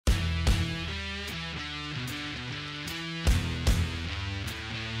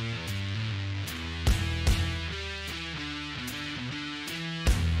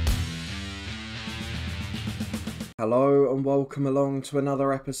Hello and welcome along to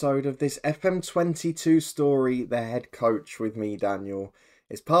another episode of this FM22 story, The Head Coach, with me, Daniel.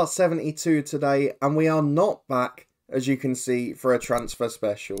 It's part 72 today and we are not back, as you can see, for a transfer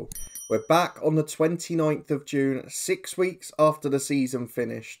special. We're back on the 29th of June, 6 weeks after the season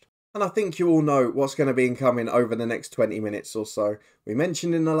finished. And I think you all know what's going to be incoming over the next 20 minutes or so. We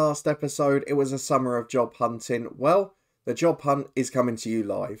mentioned in the last episode it was a summer of job hunting. Well, the job hunt is coming to you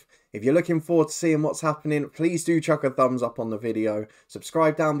live. If you're looking forward to seeing what's happening, please do chuck a thumbs up on the video.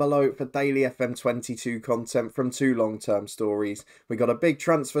 Subscribe down below for daily FM22 content from two long-term stories. We got a big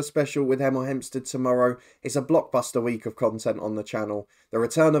transfer special with Hemel Hempstead tomorrow. It's a blockbuster week of content on the channel. The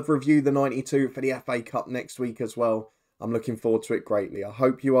return of Review the 92 for the FA Cup next week as well. I'm looking forward to it greatly. I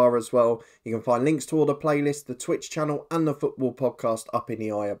hope you are as well. You can find links to all the playlists, the Twitch channel and the football podcast up in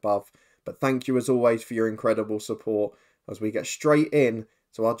the eye above. But thank you as always for your incredible support as we get straight in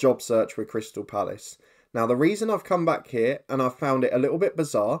to our job search with Crystal Palace. Now, the reason I've come back here and I've found it a little bit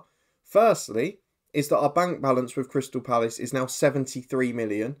bizarre, firstly, is that our bank balance with Crystal Palace is now 73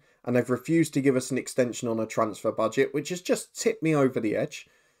 million and they've refused to give us an extension on a transfer budget, which has just tipped me over the edge.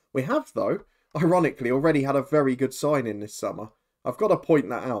 We have, though, ironically, already had a very good signing this summer. I've got to point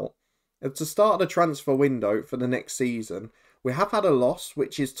that out. At the start of the transfer window for the next season, we have had a loss,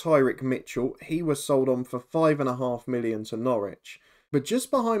 which is Tyrick Mitchell. He was sold on for £5.5 million to Norwich. But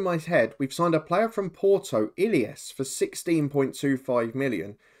just behind my head, we've signed a player from Porto, Ilias, for £16.25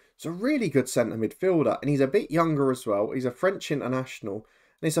 million. It's a really good centre midfielder, and he's a bit younger as well. He's a French international,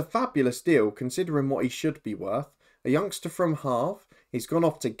 and it's a fabulous deal considering what he should be worth. A youngster from Havre. He's gone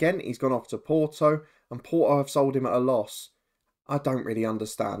off to Ghent, he's gone off to Porto, and Porto have sold him at a loss. I don't really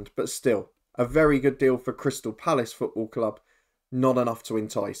understand, but still, a very good deal for Crystal Palace Football Club. Not enough to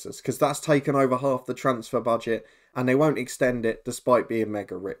entice us, because that's taken over half the transfer budget, and they won't extend it despite being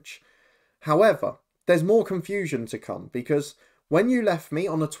mega rich. However, there's more confusion to come, because when you left me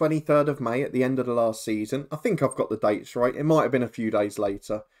on the 23rd of May at the end of the last season, I think I've got the dates right, it might have been a few days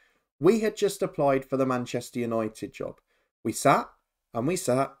later, we had just applied for the Manchester United job. We sat, and we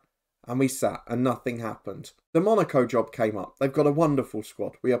sat, and we sat, and nothing happened. The Monaco job came up. They've got a wonderful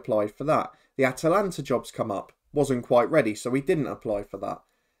squad. We applied for that. The Atalanta job's come up. Wasn't quite ready, so we didn't apply for that.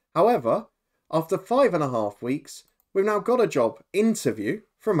 However, after 5.5 weeks, we've now got a job interview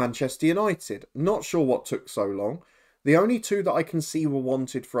from Manchester United. Not sure what took so long. The only two that I can see were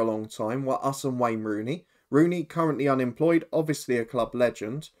wanted for a long time were us and Wayne Rooney. Rooney currently unemployed, obviously a club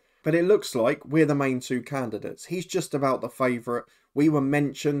legend. But it looks like we're the main two candidates. He's just about the favourite. We were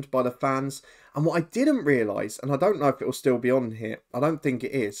mentioned by the fans. And what I didn't realise, and I don't know if it will still be on here, I don't think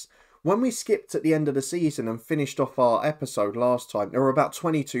it is. When we skipped at the end of the season and finished off our episode last time, there were about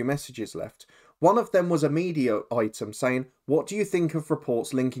 22 messages left. One of them was a media item saying, what do you think of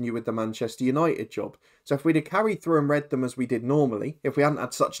reports linking you with the Manchester United job? So if we'd have carried through and read them as we did normally, if we hadn't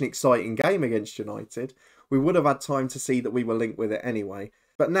had such an exciting game against United, we would have had time to see that we were linked with it anyway.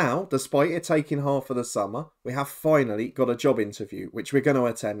 But now, despite it taking half of the summer, we have finally got a job interview, which we're going to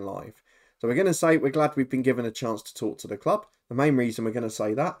attend live. So we're going to say we're glad we've been given a chance to talk to the club. The main reason we're going to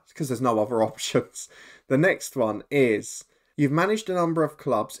say that is because there's no other options. The next one is, you've managed a number of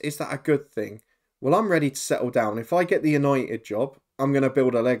clubs. Is that a good thing? Well, I'm ready to settle down. If I get the United job, I'm going to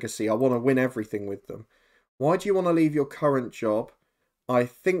build a legacy. I want to win everything with them. Why do you want to leave your current job? I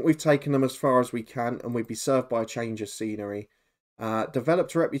think we've taken them as far as we can and we'd be served by a change of scenery.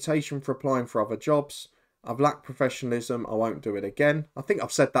 Developed a reputation for applying for other jobs. I've lacked professionalism. I won't do it again. I think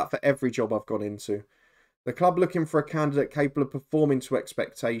I've said that for every job I've gone into. The club looking for a candidate capable of performing to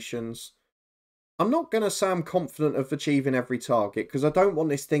expectations. I'm not going to say I'm confident of achieving every target because I don't want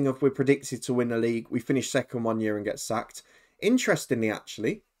this thing of we're predicted to win the league, we finish second one year and get sacked. Interestingly,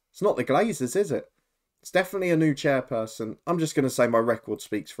 actually, it's not the Glazers, is it? It's definitely a new chairperson. I'm just going to say my record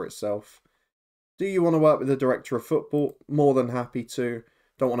speaks for itself. Do you want to work with the director of football? More than happy to.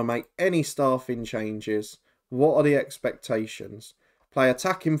 Don't want to make any staffing changes. What are the expectations? Play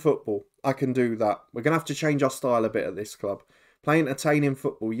attacking football. I can do that. We're going to have to change our style a bit at this club. Play entertaining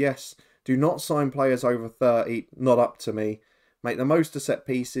football, yes. Do not sign players over 30. Not up to me. Make the most of set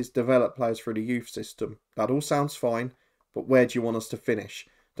pieces. Develop players through the youth system. That all sounds fine. But where do you want us to finish?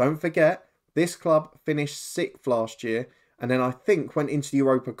 Don't forget, this club finished 6th last year. And then I think went into the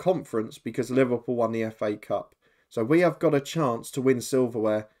Europa Conference because Liverpool won the FA Cup. So we have got a chance to win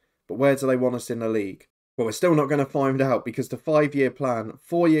silverware. But where do they want us in the league? Well, we're still not going to find out because the 5-year plan,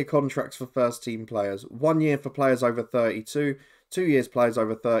 4-year contracts for first team players, 1 year for players over 32, 2 years players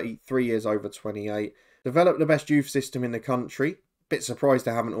over 30, 3 years over 28. Develop the best youth system in the country. Bit surprised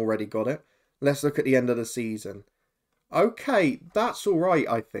they haven't already got it. Let's look at the end of the season. Okay, that's all right,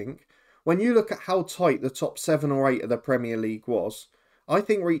 I think. When you look at how tight the top 7 or 8 of the Premier League was, I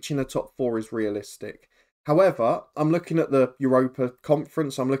think reaching the top 4 is realistic. However, I'm looking at the Europa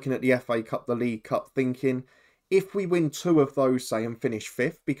Conference, I'm looking at the FA Cup, the League Cup, thinking if we win 2 of those, say, and finish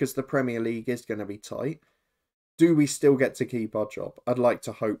 5th, because the Premier League is going to be tight, do we still get to keep our job? I'd like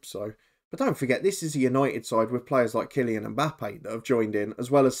to hope so. But don't forget, this is a United side with players like Kylian Mbappe that have joined in, as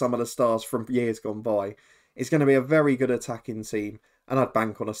well as some of the stars from years gone by. It's going to be a very good attacking team, and I'd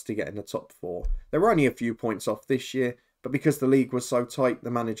bank on us to get in the top 4. They were only a few points off this year, but because the league was so tight,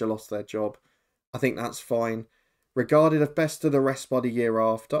 the manager lost their job. I think that's fine. Regarded as best of the rest by the year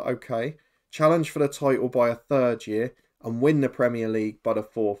after, okay. Challenge for the title by a 3rd year, and win the Premier League by the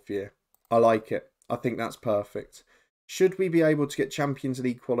 4th year. I like it. I think that's perfect. Should we be able to get Champions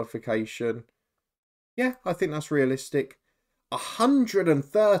League qualification? Yeah, I think that's realistic.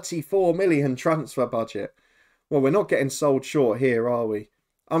 134 million transfer budget. Well, we're not getting sold short here, are we?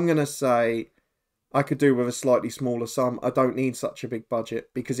 I'm going to say I could do with a slightly smaller sum. I don't need such a big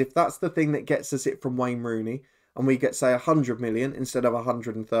budget, because if that's the thing that gets us it from Wayne Rooney, and we get, say, 100 million instead of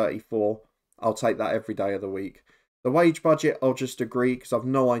 134, I'll take that every day of the week. The wage budget, I'll just agree, because I've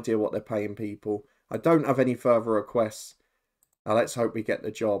no idea what they're paying people. I don't have any further requests. Now, let's hope we get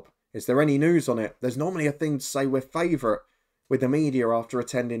the job. Is there any news on it? There's normally a thing to say we're favourite with the media after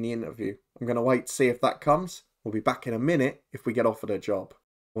attending the interview. I'm going to wait to see if that comes. We'll be back in a minute if we get offered a job.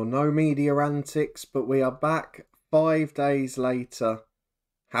 Well, no media antics, but we are back 5 days later.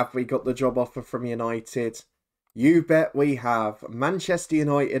 Have we got the job offer from United? You bet we have. Manchester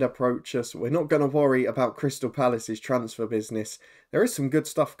United approach us. We're not going to worry about Crystal Palace's transfer business. There is some good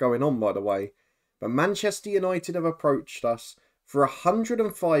stuff going on, by the way. But Manchester United have approached us for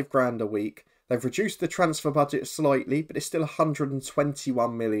 105 grand a week. They've reduced the transfer budget slightly, but it's still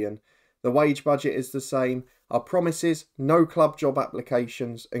 121 million. The wage budget is the same. Our promise is no club job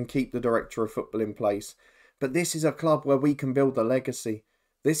applications and keep the director of football in place. But this is a club where we can build a legacy.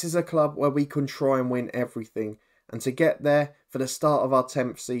 This is a club where we can try and win everything. And to get there for the start of our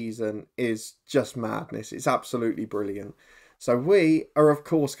 10th season is just madness. It's absolutely brilliant. So we are, of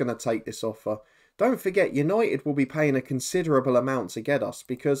course, going to take this offer. Don't forget, United will be paying a considerable amount to get us,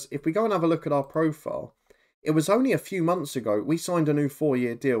 because if we go and have a look at our profile, it was only a few months ago we signed a new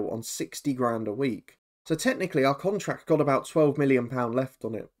 4-year deal on 60 grand a week. So technically our contract got about £12 million left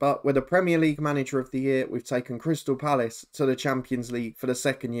on it. But with the Premier League Manager of the Year, we've taken Crystal Palace to the Champions League for the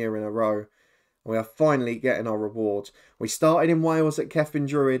 2nd year in a row. We are finally getting our reward. We started in Wales at Kefin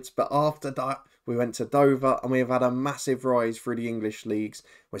Druids, but after that we went to Dover, and we have had a massive rise through the English leagues.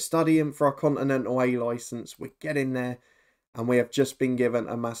 We're studying for our Continental A licence. We're getting there, and we have just been given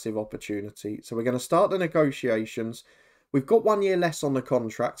a massive opportunity. So we're going to start the negotiations. We've got 1 year less on the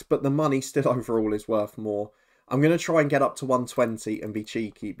contract, but the money still overall is worth more. I'm going to try and get up to 120 and be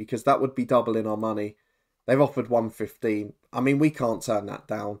cheeky, because that would be doubling our money. They've offered 115. I mean, we can't turn that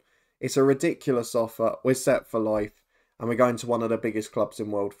down. It's a ridiculous offer. We're set for life, and we're going to one of the biggest clubs in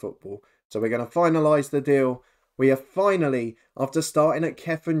world football. So we're going to finalise the deal. We have finally, after starting at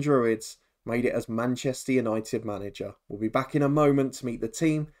Kefin Druids, made it as Manchester United manager. We'll be back in a moment to meet the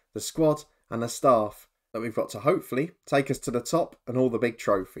team, the squad and the staff that we've got to hopefully take us to the top and all the big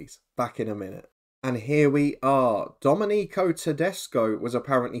trophies. Back in a minute. And here we are. Domenico Tedesco was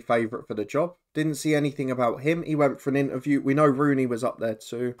apparently favourite for the job. Didn't see anything about him. He went for an interview. We know Rooney was up there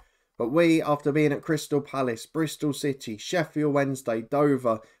too. But we, after being at Crystal Palace, Bristol City, Sheffield Wednesday,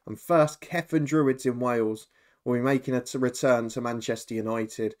 Dover and first Kefin Druids in Wales, will be making a return to Manchester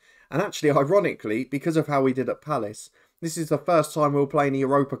United. And actually, ironically, because of how we did at Palace, this is the first time we'll play in the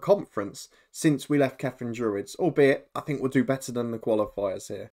Europa Conference since we left Kefin Druids, albeit I think we'll do better than the qualifiers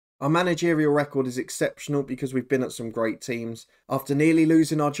here. Our managerial record is exceptional because we've been at some great teams. After nearly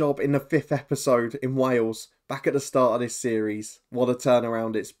losing our job in the 5th episode in Wales, back at the start of this series, what a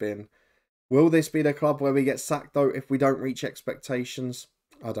turnaround it's been. Will this be the club where we get sacked though if we don't reach expectations?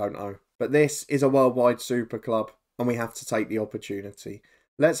 I don't know. But this is a worldwide super club and we have to take the opportunity.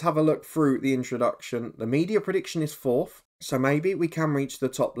 Let's have a look through the introduction. The media prediction is 4th, so maybe we can reach the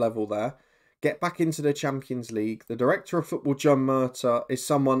top level there. Get back into the Champions League. The director of football, John Murtagh, is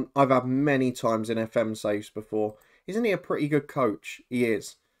someone I've had many times in FM saves before. Isn't he a pretty good coach? He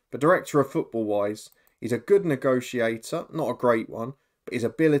is. But director of football wise, he's a good negotiator, not a great one, but his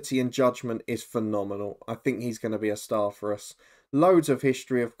ability and judgment is phenomenal. I think he's going to be a star for us. Loads of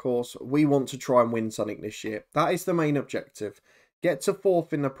history, of course. We want to try and win something this year. That is the main objective. Get to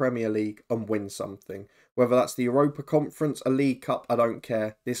 4th in the Premier League and win something. Whether that's the Europa Conference, a League Cup, I don't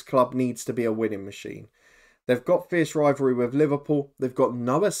care. This club needs to be a winning machine. They've got fierce rivalry with Liverpool. They've got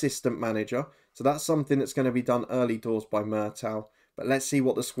no assistant manager. So that's something that's going to be done early doors by Murtagh. But let's see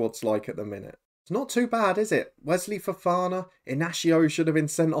what the squad's like at the minute. It's not too bad, is it? Wesley Fofana, Inacio should have been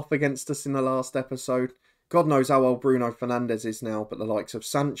sent off against us in the last episode. God knows how old Bruno Fernandes is now, but the likes of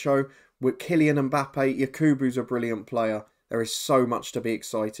Sancho, with Kylian Mbappe, Yakubu's a brilliant player. There is so much to be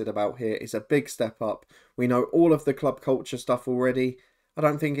excited about here. It's a big step up. We know all of the club culture stuff already. I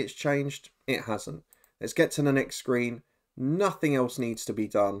don't think it's changed. It hasn't. Let's get to the next screen. Nothing else needs to be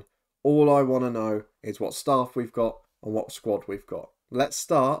done. All I want to know is what staff we've got and what squad we've got. Let's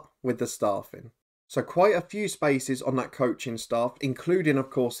start with the staffing. So quite a few spaces on that coaching staff, including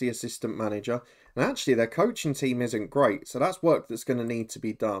of course the assistant manager. And actually their coaching team isn't great, so that's work that's going to need to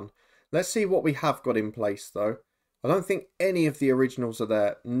be done. Let's see what we have got in place though. I don't think any of the originals are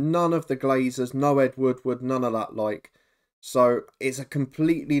there. None of the Glazers, no Ed Woodward, none of that like. So it's a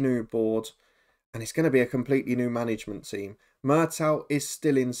completely new board and it's going to be a completely new management team. Murtow is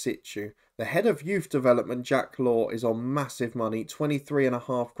still in situ. The head of youth development, Jack Law, is on massive money,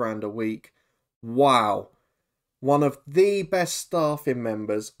 23.5 grand a week. Wow. One of the best staffing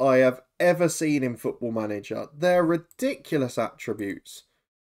members I have ever seen in Football Manager. They're ridiculous attributes.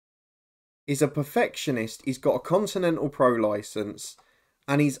 He's a perfectionist, he's got a Continental Pro licence,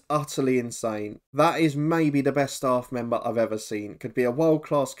 and he's utterly insane. That is maybe the best staff member I've ever seen. Could be a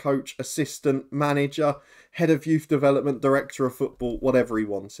world-class coach, assistant, manager, head of youth development, director of football, whatever he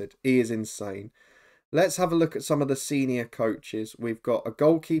wanted. He is insane. Let's have a look at some of the senior coaches. We've got a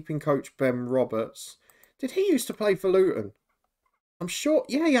goalkeeping coach, Ben Roberts. Did he used to play for Luton? I'm sure,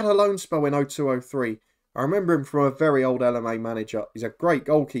 yeah, he had a loan spell in 02-03. I remember him from a very old LMA manager. He's a great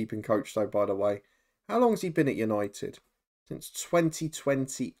goalkeeping coach though, by the way. How long's he been at United? Since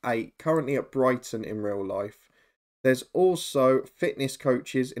 2028. Currently at Brighton in real life. There's also fitness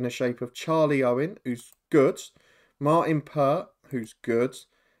coaches in the shape of Charlie Owen, who's good. Martin Pert, who's good.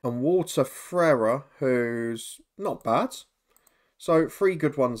 And Walter Frere, who's not bad. So 3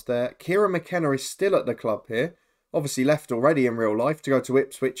 good ones there. Kieran McKenna is still at the club here. Obviously left already in real life to go to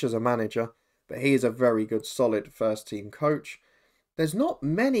Ipswich as a manager. But he is a very good, solid first team coach. There's not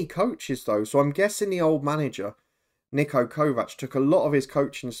many coaches though, so I'm guessing the old manager, Niko Kovac, took a lot of his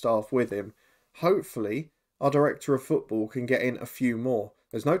coaching staff with him. Hopefully, our director of football can get in a few more.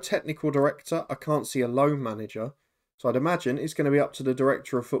 There's no technical director. I can't see a loan manager. So I'd imagine it's going to be up to the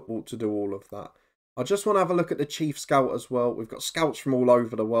director of football to do all of that. I just want to have a look at the chief scout as well. We've got scouts from all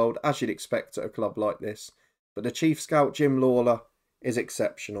over the world, as you'd expect at a club like this. But the chief scout, Jim Lawler, is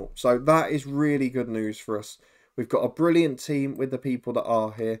exceptional. So that is really good news for us. We've got a brilliant team with the people that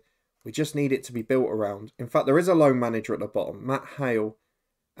are here. We just need it to be built around. In fact, there is a loan manager at the bottom, Matt Hale,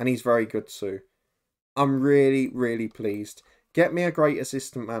 and he's very good too. I'm really, really pleased. Get me a great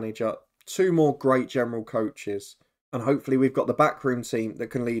assistant manager, 2 more great general coaches, and hopefully we've got the backroom team that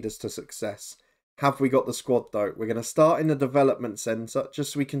can lead us to success. Have we got the squad though? We're going to start in the development centre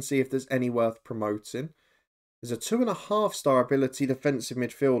just so we can see if there's any worth promoting. There's a 2.5-star ability defensive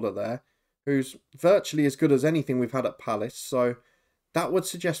midfielder there, who's virtually as good as anything we've had at Palace. So that would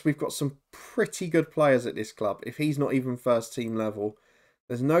suggest we've got some pretty good players at this club, if he's not even first team level.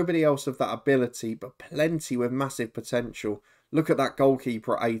 There's nobody else of that ability, but plenty with massive potential. Look at that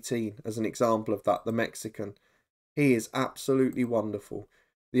goalkeeper at 18 as an example of that, the Mexican. He is absolutely wonderful.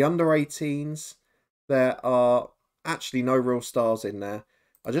 The under-18s, there are actually no real stars in there.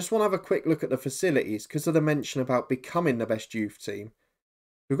 I just want to have a quick look at the facilities because of the mention about becoming the best youth team.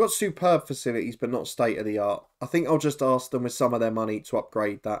 We've got superb facilities but not state-of-the-art. I think I'll just ask them with some of their money to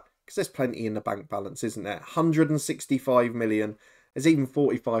upgrade that because there's plenty in the bank balance, isn't there? 165 million. There's even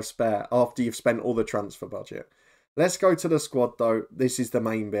 45 spare after you've spent all the transfer budget. Let's go to the squad though. This is the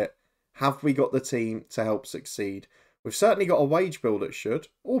main bit. Have we got the team to help succeed? We've certainly got a wage bill that should,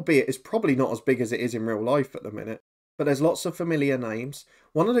 albeit it's probably not as big as it is in real life at the minute. But there's lots of familiar names.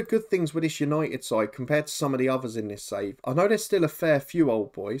 One of the good things with this United side compared to some of the others in this save, I know there's still a fair few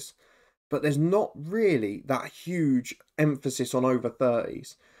old boys, but there's not really that huge emphasis on over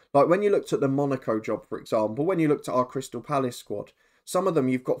 30s. Like when you looked at the Monaco job, for example, when you looked at our Crystal Palace squad, some of them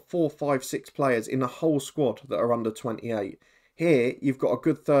you've got 4, 5, 6 players in the whole squad that are under 28. Here, you've got a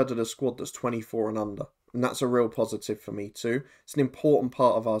good third of the squad that's 24 and under. And that's a real positive for me too. It's an important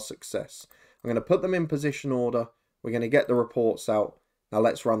part of our success. I'm going to put them in position order. We're going to get the reports out. Now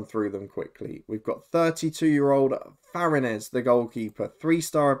let's run through them quickly. We've got 32-year-old Farinez, the goalkeeper.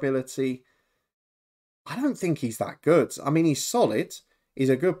 3-star ability. I don't think he's that good. I mean, he's solid. He's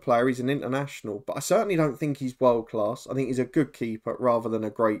a good player. He's an international. But I certainly don't think he's world class. I think he's a good keeper rather than a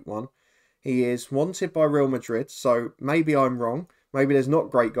great one. He is wanted by Real Madrid. So maybe I'm wrong. Maybe there's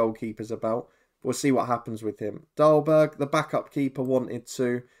not great goalkeepers about. We'll see what happens with him. Dahlberg, the backup keeper, wanted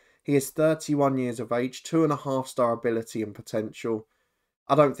to. He is 31 years of age, 2.5-star ability and potential.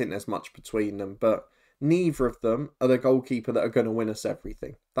 I don't think there's much between them, but neither of them are the goalkeeper that are going to win us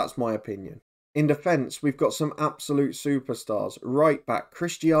everything. That's my opinion. In defence, we've got some absolute superstars. Right back,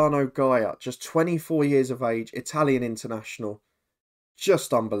 Cristiano Gaia, just 24 years of age, Italian international.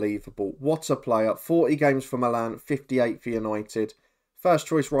 Just unbelievable. What a player. 40 games for Milan, 58 for United. First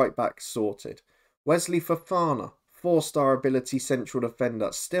choice right back sorted. Wesley Fofana, 4-star ability central defender,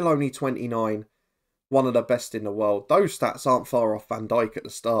 still only 29. One of the best in the world. Those stats aren't far off Van Dijk at the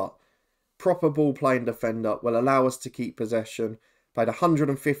start. Proper ball playing defender, will allow us to keep possession. Played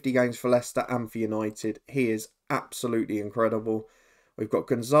 150 games for Leicester and for United. He is absolutely incredible. We've got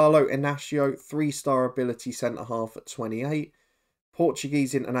Gonzalo Inacio, 3-star ability centre-half at 28.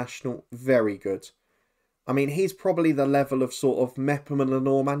 Portuguese international, very good. I mean, he's probably the level of sort of Mepham and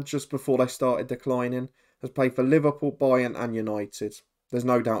Lenormand just before they started declining. Has played for Liverpool, Bayern and United. There's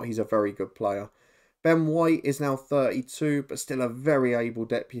no doubt he's a very good player. Ben White is now 32, but still a very able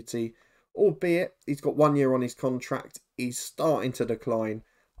deputy. Albeit, he's got 1 year on his contract. He's starting to decline.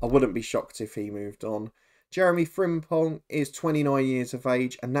 I wouldn't be shocked if he moved on. Jeremy Frimpong is 29 years of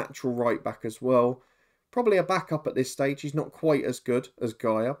age, a natural right back as well. Probably a backup at this stage. He's not quite as good as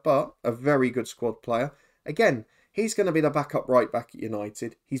Gaia, but a very good squad player. Again, he's going to be the backup right back at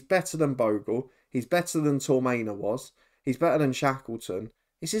United. He's better than Bogle. He's better than Tormaina was. He's better than Shackleton.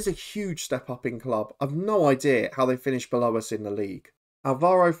 This is a huge step up in club. I've no idea how they finished below us in the league.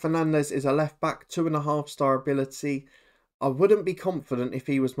 Alvaro Fernandez is a left back, 2.5-star ability. I wouldn't be confident if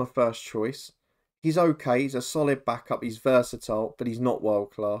he was my first choice. He's okay, he's a solid backup, he's versatile, but he's not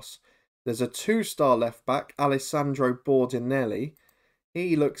world class. There's a 2-star left back, Alessandro Bordinelli.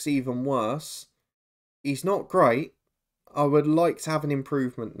 He looks even worse. He's not great. I would like to have an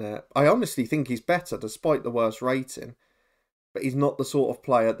improvement there. I honestly think he's better despite the worst rating. But he's not the sort of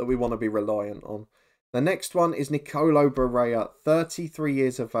player that we want to be reliant on. The next one is Nicolo Barrea, 33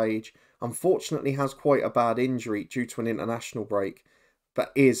 years of age. Unfortunately has quite a bad injury due to an international break,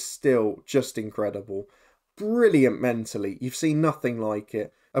 but is still just incredible. Brilliant mentally. You've seen nothing like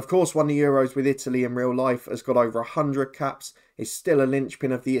it. Of course, won the Euros with Italy in real life, has got over 100 caps, is still a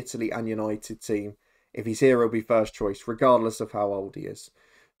linchpin of the Italy and United team. If he's here, he'll be first choice, regardless of how old he is.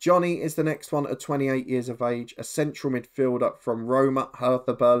 Johnny is the next one at 28 years of age, a central midfielder from Roma,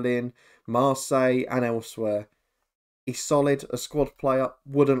 Hertha Berlin, Marseille and elsewhere. He's solid, a squad player,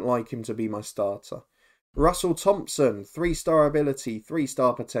 wouldn't like him to be my starter. Russell Thompson, 3-star ability,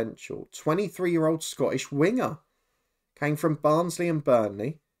 3-star potential, 23-year-old Scottish winger. Came from Barnsley and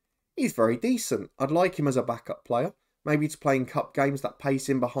Burnley. He's very decent. I'd like him as a backup player, maybe to play in cup games that pace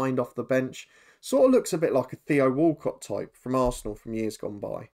him behind off the bench. Sort of looks a bit like a Theo Walcott type from Arsenal from years gone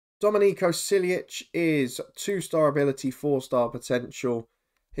by. Domenico Silic is 2-star ability, 4-star potential.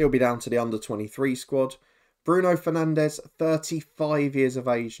 He'll be down to the under-23 squad. Bruno Fernandes, 35 years of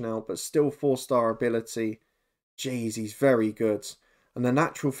age now, but still 4-star ability. Jeez, he's very good. And the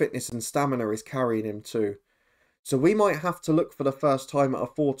natural fitness and stamina is carrying him too. So we might have to look for the first time at a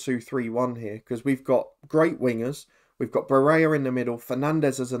 4-2-3-1 here, because we've got great wingers. We've got Barrea in the middle,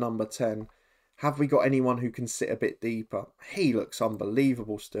 Fernandes as a number 10. Have we got anyone who can sit a bit deeper? He looks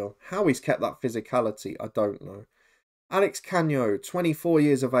unbelievable still. How he's kept that physicality, I don't know. Alex Canho, 24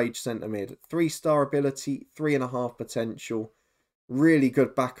 years of age centre mid. 3-star ability, 3.5 potential. Really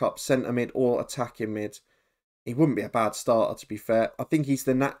good backup centre mid or attacking mid. He wouldn't be a bad starter, to be fair. I think he's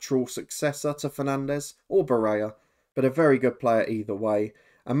the natural successor to Fernandes or Barrea, but a very good player either way.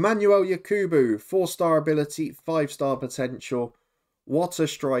 Emmanuel Yakubu, 4-star ability, 5-star potential. What a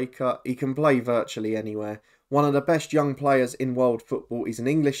striker. He can play virtually anywhere. One of the best young players in world football. He's an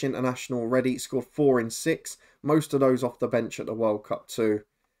English international already. Scored 4 in 6. Most of those off the bench at the World Cup too.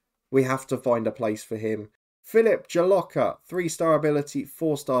 We have to find a place for him. Philip Jaloka, 3-star ability,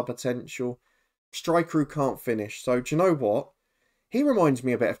 4-star potential. Striker who can't finish. So do you know what? He reminds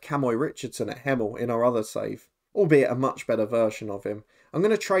me a bit of Camoy Richardson at Hemel in our other save. Albeit a much better version of him. I'm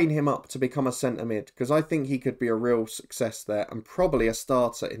going to train him up to become a centre mid because I think he could be a real success there and probably a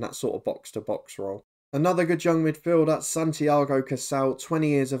starter in that sort of box-to-box role. Another good young midfielder, Santiago Casal, 20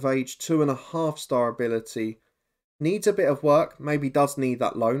 years of age, 2.5-star ability. Needs a bit of work, maybe does need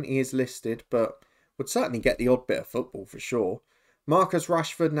that loan, he is listed, but would certainly get the odd bit of football for sure. Marcus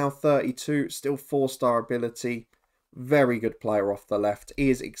Rashford, now 32, still 4-star ability. Very good player off the left, he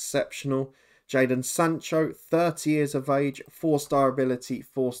is exceptional. Jadon Sancho, 30 years of age, 4-star ability,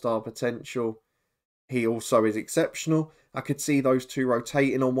 4-star potential. He also is exceptional. I could see those two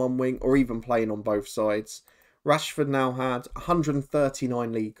rotating on one wing or even playing on both sides. Rashford now had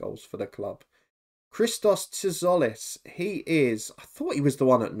 139 league goals for the club. Christos Tsizolis, I thought he was the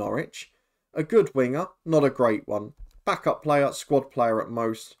one at Norwich. A good winger, not a great one. backup player, squad player at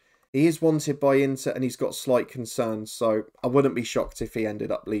most. He is wanted by Inter and he's got slight concerns, so I wouldn't be shocked if he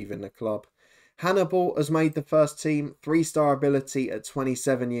ended up leaving the club. Hannibal has made the first team, 3-star ability at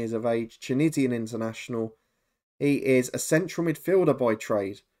 27 years of age, Tunisian international. He is a central midfielder by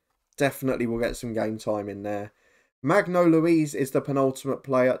trade. Definitely will get some game time in there. Magno Luiz is the penultimate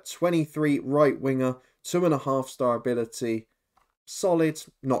player, 23 right winger, 2.5-star ability. Solid,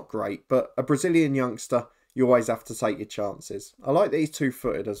 not great, but a Brazilian youngster, you always have to take your chances. I like that he's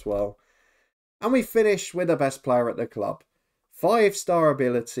 2-footed as well. And we finish with the best player at the club. 5-star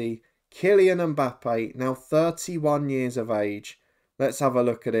ability, Kylian Mbappe, now 31 years of age. Let's have a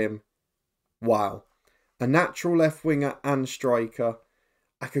look at him. Wow. A natural left winger and striker.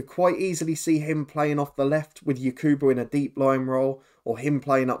 I could quite easily see him playing off the left with Yakubu in a deep line role, or him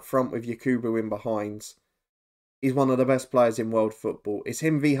playing up front with Yakubu in behind. He's one of the best players in world football. It's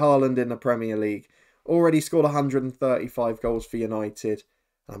him v Haaland in the Premier League. Already scored 135 goals for United.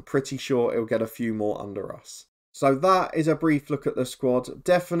 And I'm pretty sure he'll get a few more under us. So that is a brief look at the squad.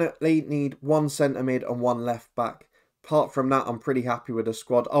 Definitely need 1 centre mid and 1 left back. Apart from that, I'm pretty happy with the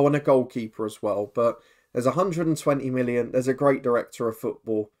squad. Oh, and a goalkeeper as well. But there's 120 million. There's a great director of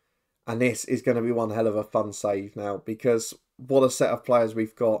football. And this is going to be one hell of a fun save now. Because what a set of players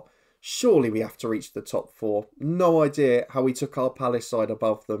we've got. Surely we have to reach the top 4. No idea how we took our Palace side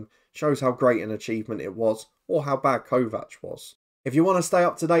above them. Shows how great an achievement it was. Or how bad Kovac was. If you want to stay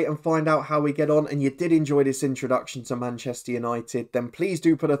up to date and find out how we get on, and you did enjoy this introduction to Manchester United, then please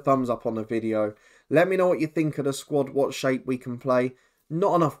do put a thumbs up on the video. Let me know what you think of the squad, what shape we can play.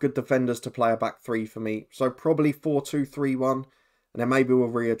 Not enough good defenders to play a back 3 for me, so probably 4-2-3-1, and then maybe we'll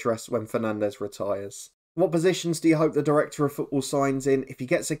readdress when Fernandes retires. What positions do you hope the director of football signs in? If he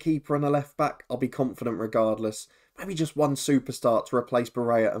gets a keeper and a left back, I'll be confident regardless. Maybe just one superstar to replace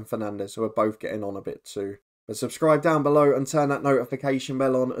Barrea and Fernandes, who are both getting on a bit too. But subscribe down below and turn that notification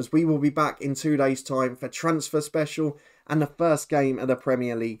bell on, as we will be back in 2 days' time for Transfer Special and the first game of the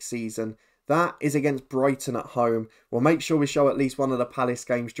Premier League season. That is against Brighton at home. We'll make sure we show at least one of the Palace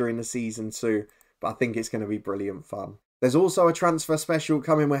games during the season too, but I think it's going to be brilliant fun. There's also a Transfer Special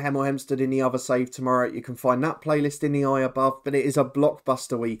coming with Hemel Hempstead in the other save tomorrow. You can find that playlist in the eye above, but it is a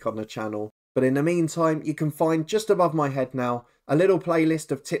blockbuster week on the channel. But in the meantime, you can find just above my head now a little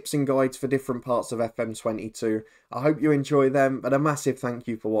playlist of tips and guides for different parts of FM22. I hope you enjoy them, but a massive thank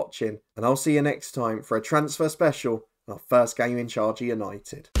you for watching. And I'll see you next time for a Transfer Special, our first game in charge of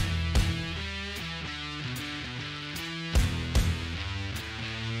United.